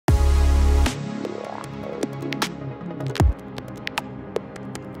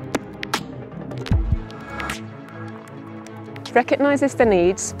that recognizes the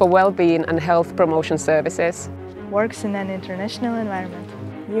needs for well-being and health promotion services. Works in an international environment.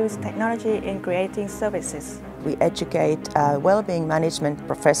 Use technology in creating services. We educate well-being management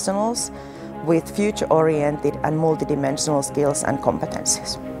professionals with future-oriented and multidimensional skills and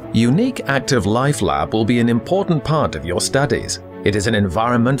competencies. Unique Active Life Lab will be an important part of your studies. It is an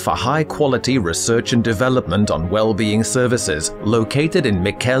environment for high-quality research and development on well-being services located in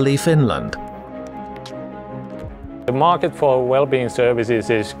Mikkeli, Finland. The market for well-being services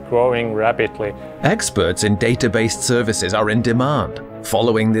is growing rapidly. Experts in data-based services are in demand.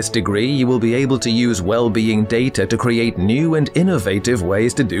 Following this degree, you will be able to use well-being data to create new and innovative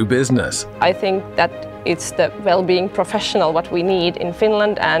ways to do business. I think that it's the well-being professional what we need in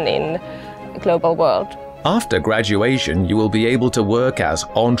Finland and in the global world. After graduation, you will be able to work as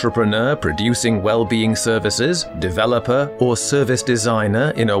entrepreneur producing well-being services, developer or service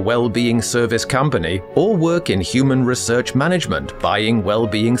designer in a well-being service company, or work in human research management buying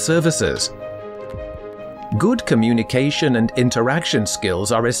well-being services. Good communication and interaction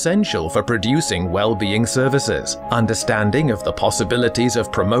skills are essential for producing well-being services. Understanding of the possibilities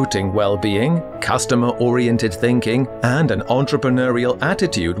of promoting well-being, customer-oriented thinking, and an entrepreneurial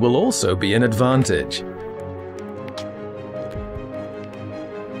attitude will also be an advantage.